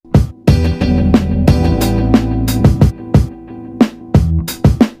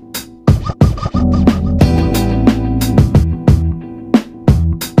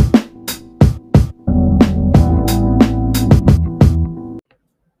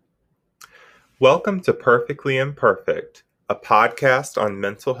Welcome to Perfectly Imperfect, a podcast on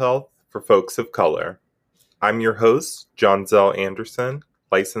mental health for folks of color. I'm your host, John Zell Anderson,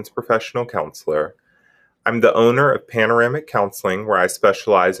 licensed professional counselor. I'm the owner of Panoramic Counseling, where I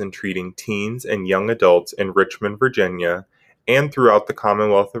specialize in treating teens and young adults in Richmond, Virginia, and throughout the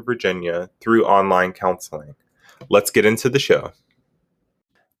Commonwealth of Virginia through online counseling. Let's get into the show.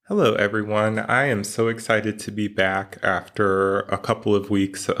 Hello, everyone. I am so excited to be back after a couple of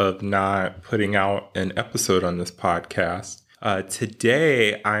weeks of not putting out an episode on this podcast.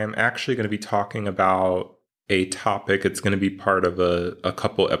 Today, I am actually going to be talking about a topic. It's going to be part of a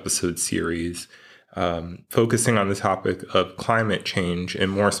couple episode series focusing on the topic of climate change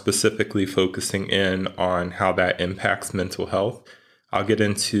and more specifically focusing in on how that impacts mental health. I'll get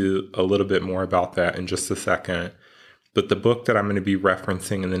into a little bit more about that in just a second. But the book that I'm going to be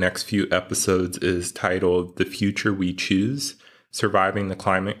referencing in the next few episodes is titled The Future We Choose, Surviving the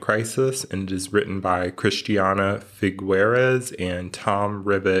Climate Crisis, and it is written by Christiana Figueres and Tom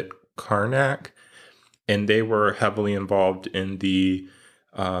Rivett-Carnac. And they were heavily involved in the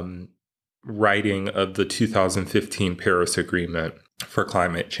writing of the 2015 Paris Agreement for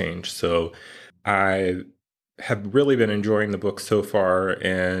climate change. So I have really been enjoying the book so far,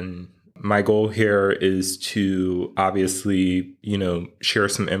 and my goal here is to obviously, share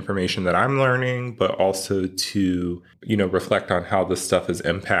some information that I'm learning, but also to, reflect on how this stuff is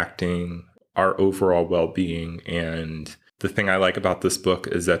impacting our overall well-being. And the thing I like about this book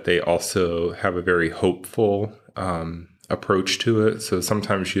is that they also have a very hopeful approach to it. So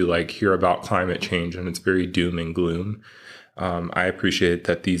sometimes you hear about climate change and it's very doom and gloom. I appreciate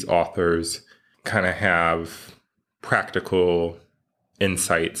that these authors kind of have practical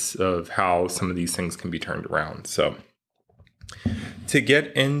insights of how some of these things can be turned around. So to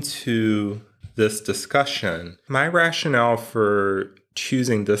get into this discussion, my rationale for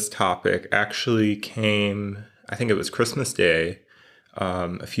choosing this topic actually came, I think it was Christmas Day,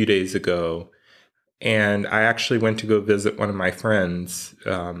 a few days ago. And I actually went to go visit one of my friends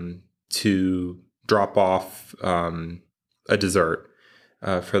to drop off a dessert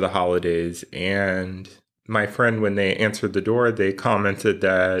for the holidays. And my friend, when they answered the door, they commented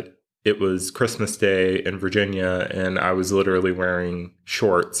that it was Christmas Day in Virginia and I was literally wearing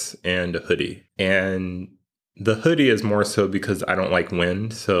shorts and a hoodie. And the hoodie is more so because I don't like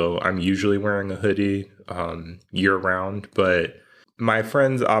wind, so I'm usually wearing a hoodie year round. But my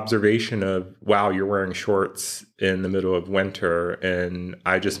friend's observation of, wow, you're wearing shorts in the middle of winter, and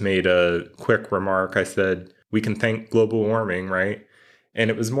I just made a quick remark. I said, we can thank global warming, right? And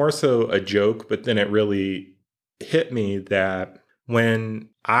it was more so a joke, but then it really hit me that when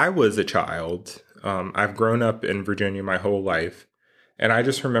I was a child, I've grown up in Virginia my whole life. And I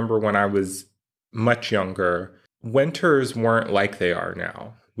just remember when I was much younger, winters weren't like they are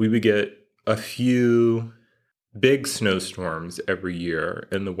now. We would get a few big snowstorms every year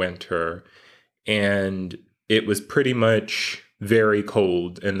in the winter. And it was pretty much very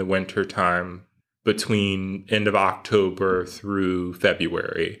cold in the winter time between end of October through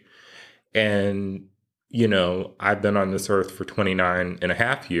February. And, I've been on this earth for 29 and a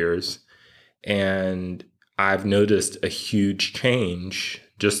half years, and I've noticed a huge change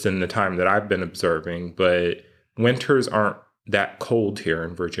just in the time that I've been observing, but winters aren't that cold here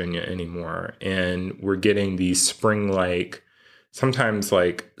in Virginia anymore. And we're getting these spring-like, sometimes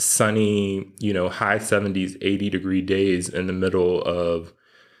sunny, high 70s, 80-degree days in the middle of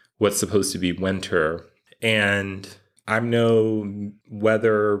what's supposed to be winter. And I'm no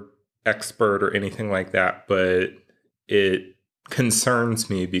weather expert or anything like that, but it concerns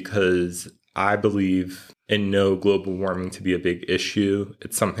me because I believe and know global warming to be a big issue.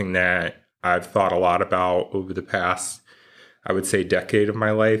 It's something that I've thought a lot about over the past, I would say, decade of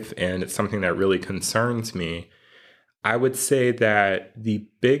my life, and it's something that really concerns me. I would say that the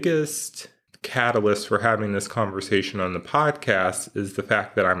biggest catalyst for having this conversation on the podcast is the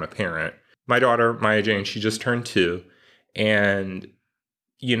fact that I'm a parent. My daughter, Maya Jane, she just turned 2. And,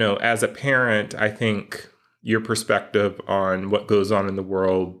 as a parent, I think your perspective on what goes on in the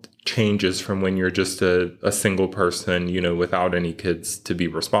world changes from when you're just a single person, without any kids to be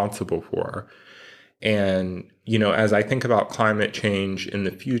responsible for. And, as I think about climate change in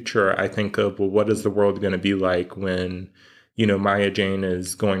the future, I think of, well, what is the world going to be like when, Maya Jane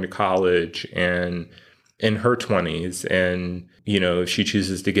is going to college and in her 20s and, if she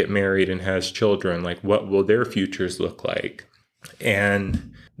chooses to get married and has children, what will their futures look like?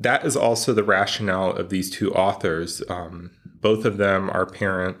 And that is also the rationale of these two authors. Both of them are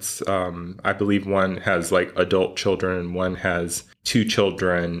parents. I believe one has adult children and one has 2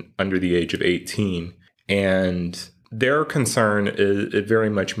 children under the age of 18. And their concern it very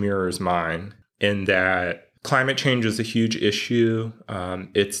much mirrors mine. in that climate change is a huge issue.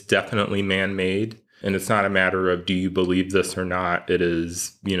 It's definitely man-made. And it's not a matter of, do you believe this or not? It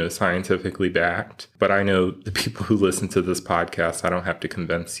is, scientifically backed. But I know the people who listen to this podcast, I don't have to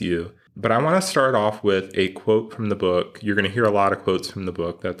convince you. But I want to start off with a quote from the book. You're going to hear a lot of quotes from the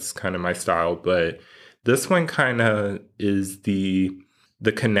book. That's kind of my style. But this one kind of is the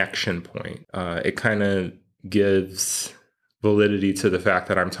connection point. It kind of gives validity to the fact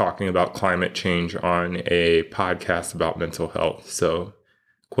that I'm talking about climate change on a podcast about mental health. So,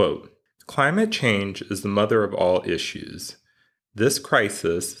 quote, "Climate change is the mother of all issues. This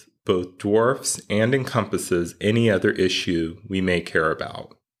crisis both dwarfs and encompasses any other issue we may care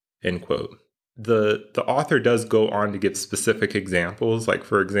about." End quote. The author does go on to give specific examples. Like,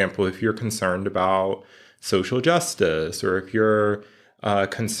 for example, if you're concerned about social justice, or if you're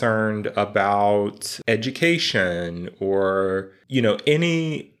concerned about education, or,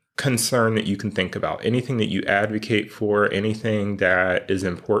 any concern that you can think about, anything that you advocate for, anything that is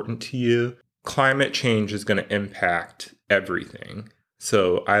important to you, climate change is going to impact everything.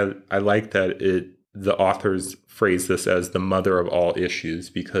 So I like that the authors phrase this as the mother of all issues,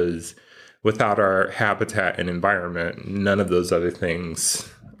 because without our habitat and environment, none of those other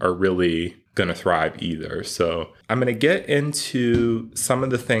things are really going to thrive either. So I'm going to get into some of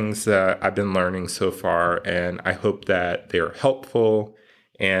the things that I've been learning so far, and I hope that they're helpful.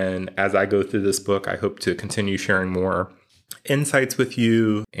 And as I go through this book, I hope to continue sharing more insights with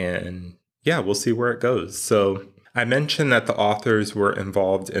you. And yeah, we'll see where it goes. So I mentioned that the authors were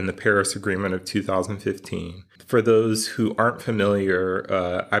involved in the Paris Agreement of 2015. For those who aren't familiar,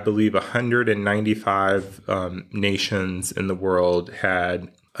 I believe 195 nations in the world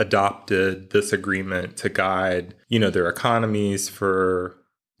had adopted this agreement to guide, their economies for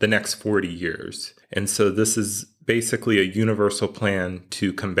the next 40 years. And so this is basically a universal plan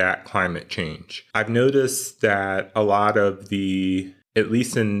to combat climate change. I've noticed that a lot of at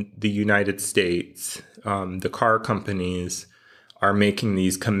least in the United States, the car companies are making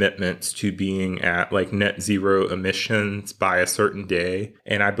these commitments to being at like net zero emissions by a certain day.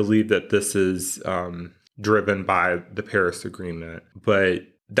 And I believe that this is driven by the Paris Agreement. But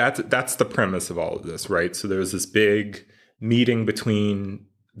that's the premise of all of this, right? So there's this big meeting between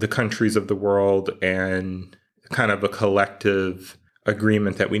the countries of the world and kind of a collective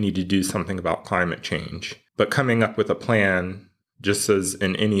agreement that we need to do something about climate change. But coming up with a plan, just as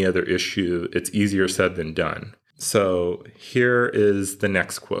in any other issue, it's easier said than done. So here is the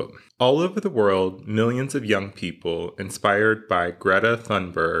next quote. "All over the world, millions of young people, inspired by Greta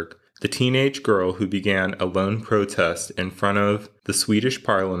Thunberg, the teenage girl who began a lone protest in front of the Swedish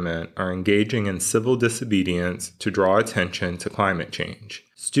parliament, are engaging in civil disobedience to draw attention to climate change.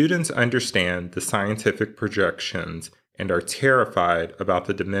 Students understand the scientific projections and are terrified about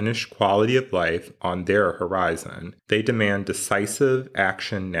the diminished quality of life on their horizon. They demand decisive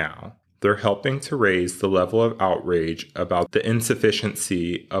action now. They're helping to raise the level of outrage about the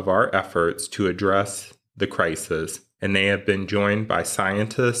insufficiency of our efforts to address the crisis, and they have been joined by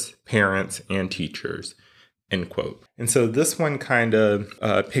scientists, parents, and teachers." End quote. And so this one kind of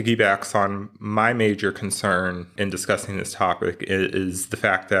piggybacks on my major concern in discussing this topic is the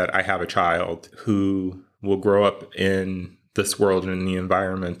fact that I have a child who will grow up in this world and in the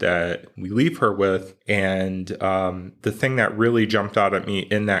environment that we leave her with. And the thing that really jumped out at me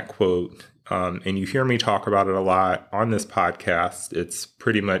in that quote, and you hear me talk about it a lot on this podcast, it's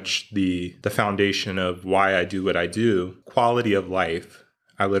pretty much the foundation of why I do what I do, quality of life.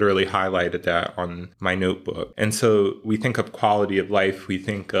 I literally highlighted that on my notebook. And so we think of quality of life, we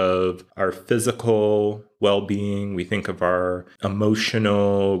think of our physical well-being, we think of our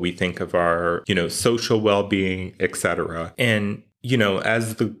emotional, we think of our, social well-being, etc. And,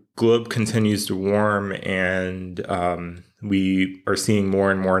 as the globe continues to warm and we are seeing more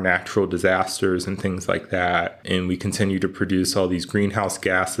and more natural disasters and things like that, and we continue to produce all these greenhouse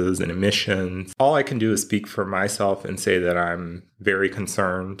gases and emissions, all I can do is speak for myself and say that I'm very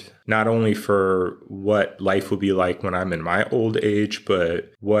concerned, not only for what life will be like when I'm in my old age,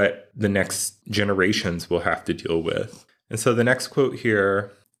 but what the next generations will have to deal with. And so the next quote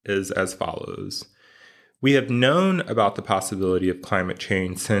here is as follows. "We have known about the possibility of climate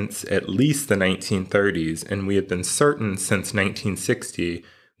change since at least the 1930s, and we have been certain since 1960,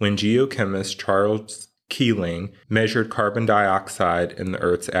 when geochemist Charles Keeling measured carbon dioxide in the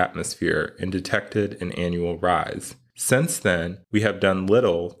Earth's atmosphere and detected an annual rise. Since then, we have done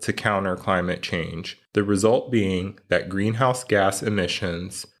little to counter climate change, the result being that greenhouse gas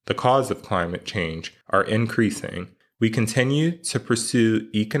emissions, the cause of climate change, are increasing, We continue to pursue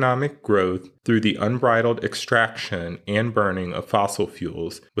economic growth through the unbridled extraction and burning of fossil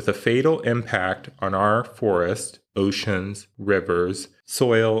fuels with a fatal impact on our forests, oceans, rivers,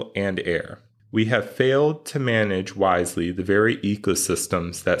 soil, and air. We have failed to manage wisely the very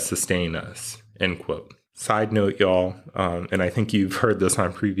ecosystems that sustain us." End quote. Side note, y'all, and I think you've heard this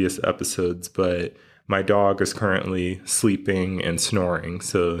on previous episodes, but my dog is currently sleeping and snoring,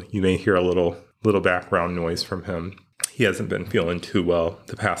 so you may hear a little background noise from him. He hasn't been feeling too well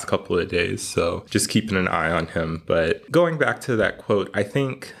the past couple of days, so just keeping an eye on him. But going back to that quote, I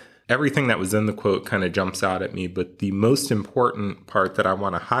think everything that was in the quote kind of jumps out at me, but the most important part that I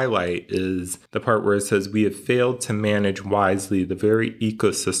want to highlight is the part where it says, "We have failed to manage wisely the very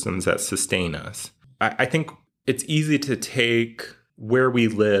ecosystems that sustain us." I think it's easy to take where we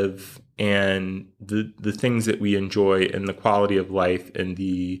live and the things that we enjoy and the quality of life and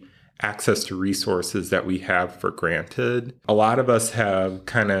the access to resources that we have for granted. A lot of us have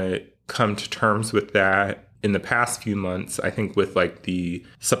kind of come to terms with that in the past few months. I think with like the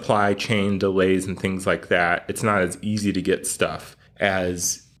supply chain delays and things like that, it's not as easy to get stuff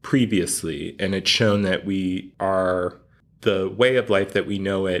as previously. And it's shown that the way of life that we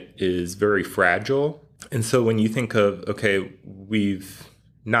know it is very fragile. And so when you think of, okay, we've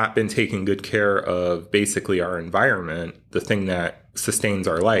not been taking good care of basically our environment, the thing that sustains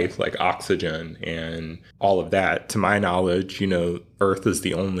our life, like oxygen and all of that. To my knowledge, Earth is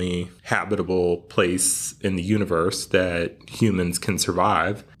the only habitable place in the universe that humans can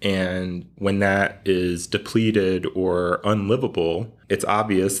survive. And when that is depleted or unlivable, it's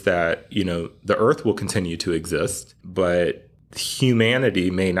obvious that, the Earth will continue to exist, but humanity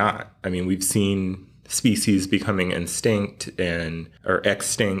may not. I mean, we've seen species becoming extinct, and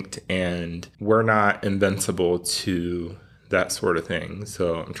we're not invincible to that sort of thing.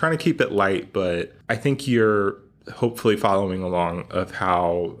 So I'm trying to keep it light, but I think you're hopefully following along of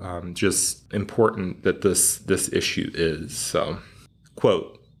how just important that this issue is. So,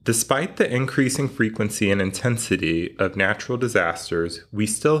 quote, "Despite the increasing frequency and intensity of natural disasters, we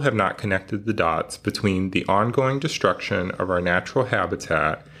still have not connected the dots between the ongoing destruction of our natural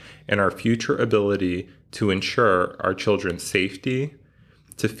habitat and our future ability to ensure our children's safety,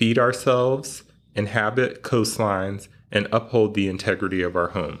 to feed ourselves, inhabit coastlines, and uphold the integrity of our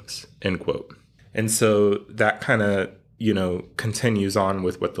homes." End quote. And so that kind of, continues on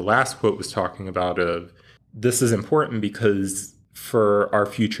with what the last quote was talking about of this is important because for our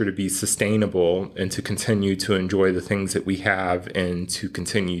future to be sustainable and to continue to enjoy the things that we have and to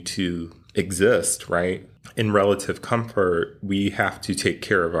continue to exist, right, in relative comfort, we have to take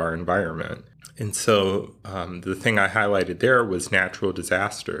care of our environment. And so the thing I highlighted there was natural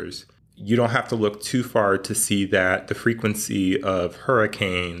disasters. You don't have to look too far to see that the frequency of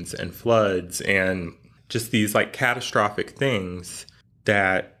hurricanes and floods and just these like catastrophic things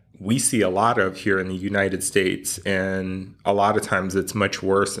that we see a lot of here in the United States, and a lot of times it's much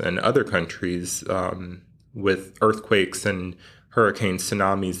worse in other countries with earthquakes and hurricanes,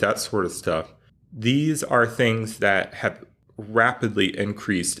 tsunamis, that sort of stuff. These are things that have rapidly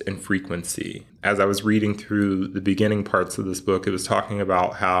increased in frequency. As I was reading through the beginning parts of this book, it was talking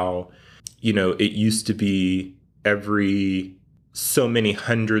about how, it used to be every so many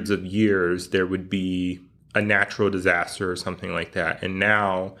hundreds of years there would be a natural disaster or something like that. And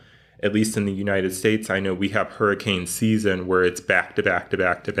now, at least in the United States, I know we have hurricane season where it's back to back to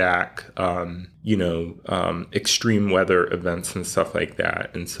back to back, extreme weather events and stuff like that.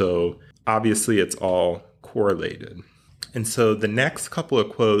 And so obviously it's all correlated. And so the next couple of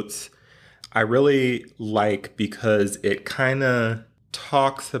quotes I really like because it kind of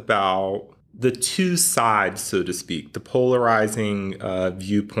talks about the two sides, so to speak, the polarizing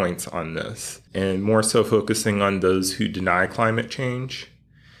viewpoints on this, and more so focusing on those who deny climate change.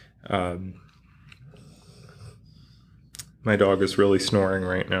 My dog is really snoring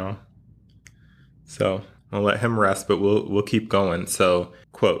right now, so I'll let him rest, but we'll keep going. So,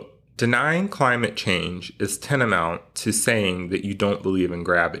 quote, "Denying climate change is tantamount to saying that you don't believe in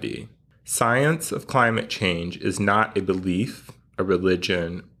gravity. Science of climate change is not a belief, a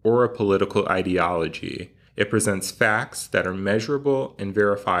religion, or a political ideology. It presents facts that are measurable and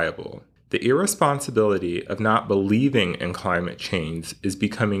verifiable. The irresponsibility of not believing in climate change is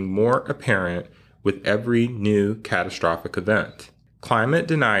becoming more apparent with every new catastrophic event. Climate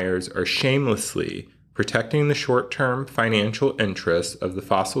deniers are shamelessly protecting the short-term financial interests of the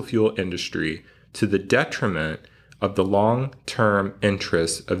fossil fuel industry to the detriment of the long-term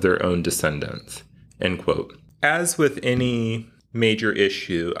interests of their own descendants." End quote. As with any major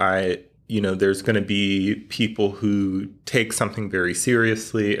issue, there's going to be people who take something very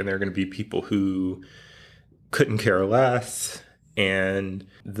seriously, and there are going to be people who couldn't care less. And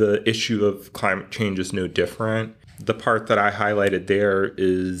the issue of climate change is no different. The part that I highlighted there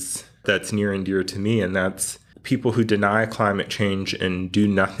is that's near and dear to me, and that's people who deny climate change and do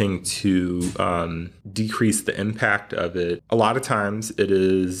nothing to decrease the impact of it. A lot of times it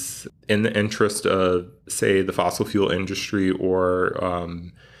is in the interest of, say, the fossil fuel industry or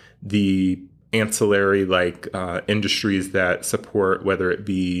the ancillary industries that support, whether it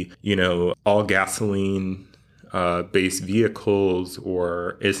be, all gasoline based vehicles,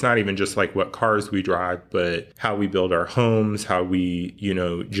 or it's not even just like what cars we drive, but how we build our homes, how we,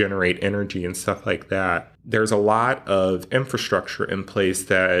 generate energy and stuff like that. There's a lot of infrastructure in place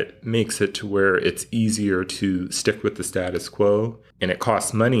that makes it to where it's easier to stick with the status quo, and it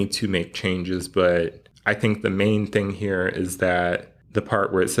costs money to make changes. But I think the main thing here is that the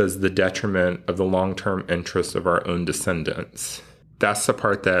part where it says the detriment of the long-term interests of our own descendants. That's the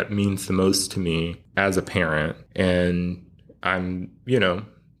part that means the most to me as a parent. And I'm,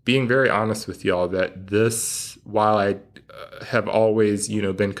 being very honest with y'all that this, while I have always,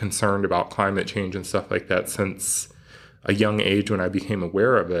 been concerned about climate change and stuff like that since a young age when I became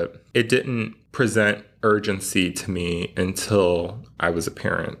aware of it, it didn't present urgency to me until I was a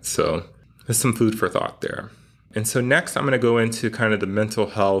parent. So there's some food for thought there. And so next, I'm going to go into kind of the mental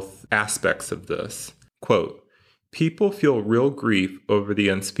health aspects of this. Quote, people feel real grief over the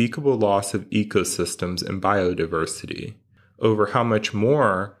unspeakable loss of ecosystems and biodiversity, over how much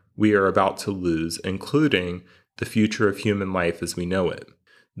more we are about to lose, including the future of human life as we know it.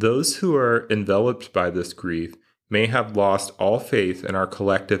 Those who are enveloped by this grief may have lost all faith in our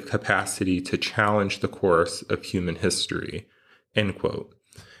collective capacity to challenge the course of human history. End quote.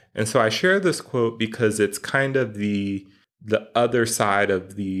 And so I share this quote because it's kind of the other side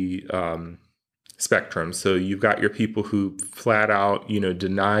of the spectrum. So you've got your people who flat out,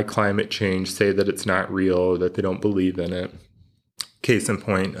 deny climate change, say that it's not real, that they don't believe in it. Case in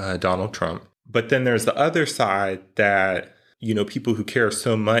point, Donald Trump. But then there's the other side that, people who care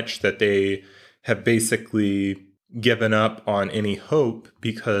so much that they have basically given up on any hope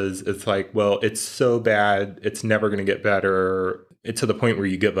because it's like, well, it's so bad, it's never going to get better. It's to the point where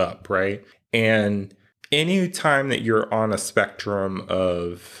you give up, right? And any time that you're on a spectrum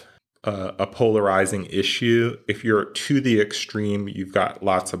of a polarizing issue, if you're to the extreme, you've got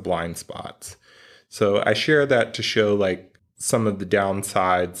lots of blind spots. So I share that to show some of the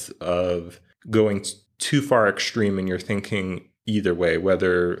downsides of going too far extreme in your thinking either way,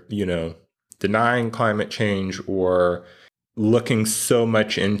 whether, denying climate change or looking so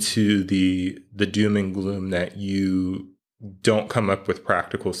much into the doom and gloom that you don't come up with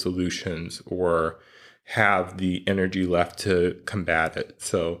practical solutions or have the energy left to combat it.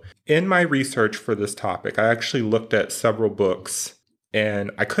 So in my research for this topic, I actually looked at several books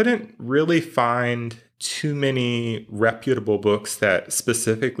and I couldn't really find too many reputable books that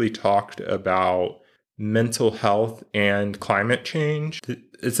specifically talked about mental health and climate change.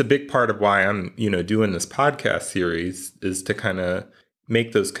 It's a big part of why I'm, doing this podcast series is to kind of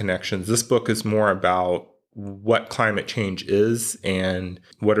make those connections. This book is more about what climate change is and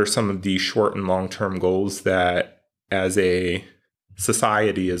what are some of the short and long-term goals that as a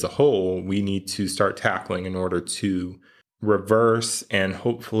society as a whole, we need to start tackling in order to reverse and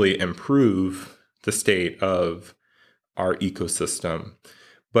hopefully improve the state of our ecosystem.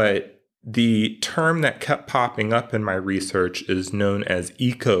 But the term that kept popping up in my research is known as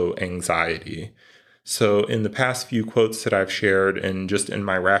eco-anxiety. So in the past few quotes that I've shared and just in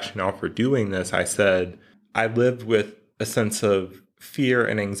my rationale for doing this, I said, I live with a sense of fear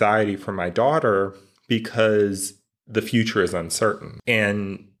and anxiety for my daughter because the future is uncertain.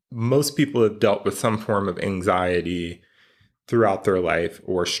 And most people have dealt with some form of anxiety throughout their life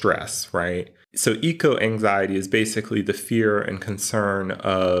or stress, right? So eco-anxiety is basically the fear and concern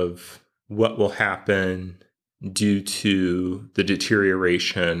of what will happen due to the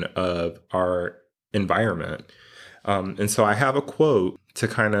deterioration of our environment. And so I have a quote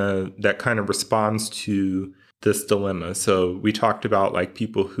that kind of responds to this dilemma. So we talked about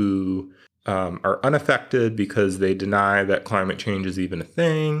people who are unaffected because they deny that climate change is even a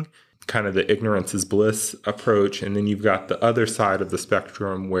thing, kind of the ignorance is bliss approach. And then you've got the other side of the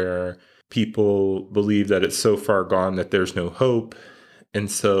spectrum where people believe that it's so far gone that there's no hope. And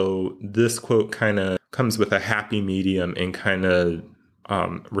so this quote kind of comes with a happy medium and kind of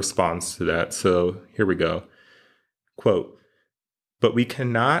responds to that. So here we go. Quote, but we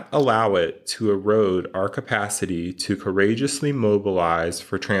cannot allow it to erode our capacity to courageously mobilize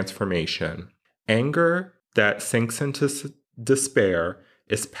for transformation. Anger that sinks into despair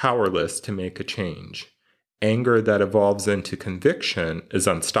is powerless to make a change. Anger that evolves into conviction is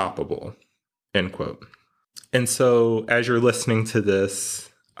unstoppable. End quote. And so as you're listening to this,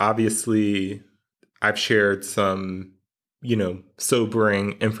 obviously I've shared some,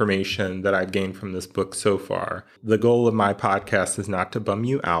 sobering information that I've gained from this book so far. The goal of my podcast is not to bum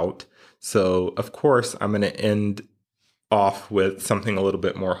you out. So, of course, I'm going to end off with something a little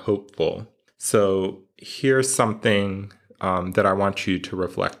bit more hopeful. So, here's something that I want you to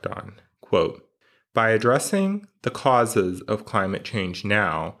reflect on. Quote, by addressing the causes of climate change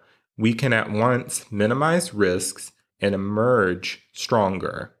now, we can at once minimize risks and emerge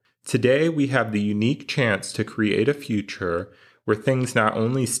stronger. Today, we have the unique chance to create a future where things not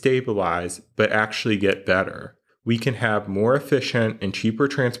only stabilize, but actually get better. We can have more efficient and cheaper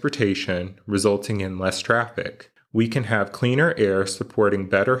transportation, resulting in less traffic. We can have cleaner air supporting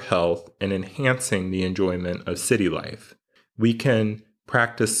better health and enhancing the enjoyment of city life. We can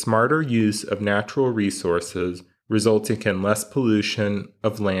practice smarter use of natural resources, resulting in less pollution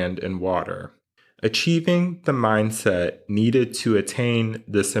of land and water. Achieving the mindset needed to attain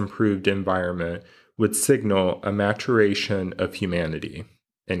this improved environment would signal a maturation of humanity,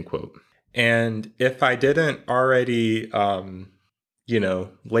 end quote. And if I didn't already,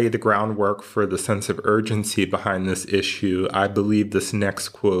 lay the groundwork for the sense of urgency behind this issue, I believe this next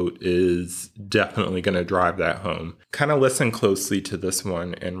quote is definitely going to drive that home. Kind of listen closely to this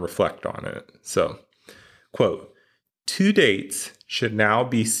one and reflect on it. So, quote, two dates should now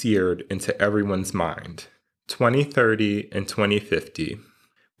be seared into everyone's mind, 2030 and 2050.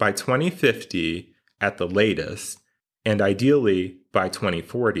 By 2050, at the latest, and ideally by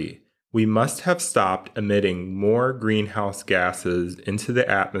 2040, we must have stopped emitting more greenhouse gases into the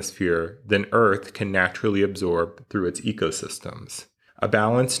atmosphere than Earth can naturally absorb through its ecosystems, a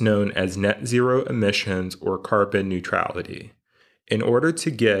balance known as net zero emissions or carbon neutrality. In order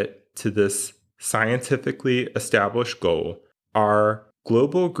to get to this scientifically established goal, our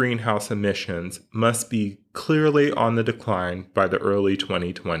global greenhouse emissions must be clearly on the decline by the early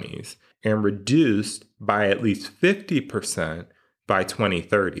 2020s and reduced by at least 50% by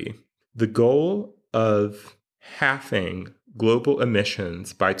 2030. The goal of halving global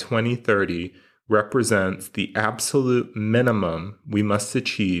emissions by 2030 represents the absolute minimum we must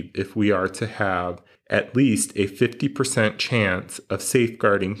achieve if we are to have at least a 50% chance of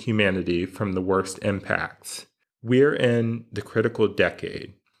safeguarding humanity from the worst impacts. We're in the critical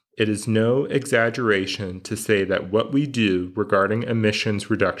decade. It is no exaggeration to say that what we do regarding emissions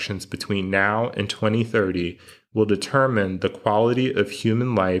reductions between now and 2030 will determine the quality of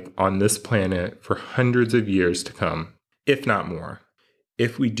human life on this planet for hundreds of years to come, if not more.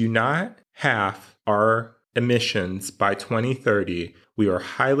 If we do not halve our emissions by 2030, we are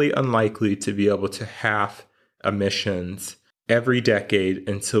highly unlikely to be able to halve emissions every decade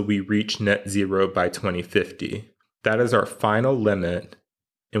until we reach net zero by 2050. That is our final limit,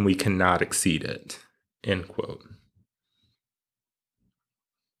 and we cannot exceed it, end quote.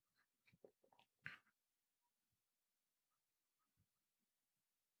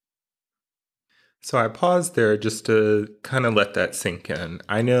 So I paused there just to kind of let that sink in.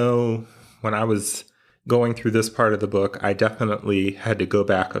 I know when I was going through this part of the book, I definitely had to go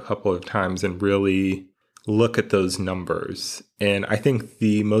back a couple of times and really look at those numbers. And I think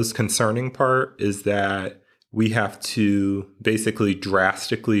the most concerning part is that we have to basically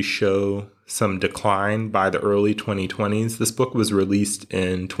drastically show some decline by the early 2020s. This book was released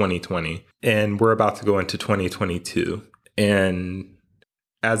in 2020, and we're about to go into 2022. And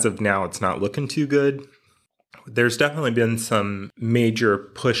as of now, it's not looking too good. There's definitely been some major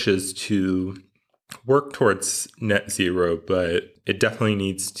pushes to work towards net zero, but it definitely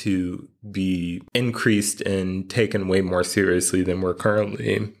needs to be increased and taken way more seriously than we're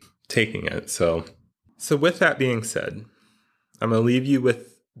currently taking it. So with that being said, I'm going to leave you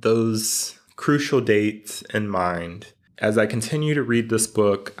with those crucial dates in mind. As I continue to read this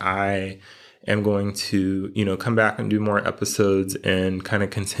book, I am going to, come back and do more episodes and kind of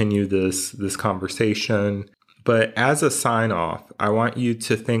continue this conversation. But as a sign off, I want you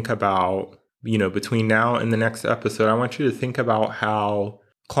to think about, between now and the next episode, I want you to think about how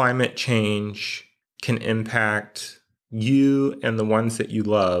climate change can impact you and the ones that you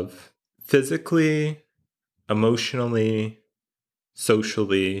love physically, emotionally,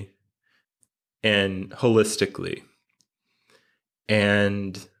 socially, and holistically.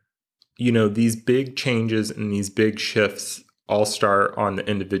 And, these big changes and these big shifts all start on the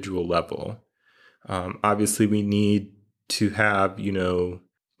individual level. Obviously, we need to have,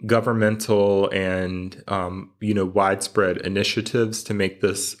 governmental and, widespread initiatives to make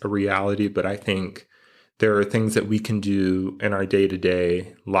this a reality. But I think there are things that we can do in our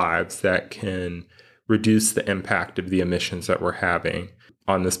day-to-day lives that can reduce the impact of the emissions that we're having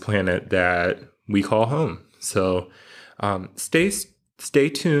on this planet that we call home. So stay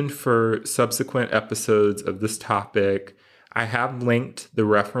tuned for subsequent episodes of this topic. I have linked the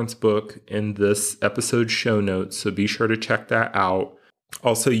reference book in this episode's show notes, so be sure to check that out.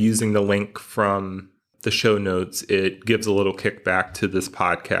 Also, using the link from the show notes, it gives a little kickback to this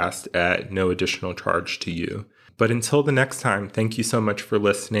podcast at no additional charge to you. But until the next time, thank you so much for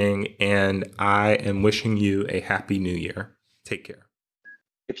listening, and I am wishing you a happy new year. Take care.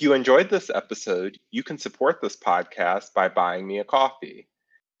 If you enjoyed this episode, you can support this podcast by buying me a coffee.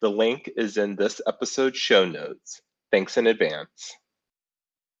 The link is in this episode's show notes. Thanks in advance.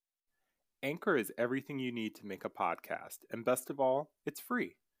 Anchor is everything you need to make a podcast, and best of all, it's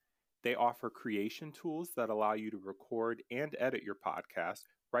free. They offer creation tools that allow you to record and edit your podcast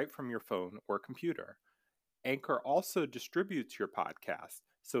right from your phone or computer. Anchor also distributes your podcast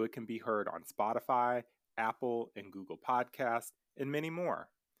so it can be heard on Spotify, Apple, and Google Podcasts, and many more.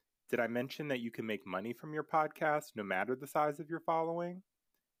 Did I mention that you can make money from your podcast no matter the size of your following?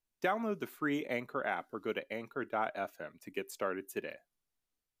 Download the free Anchor app or go to anchor.fm to get started today.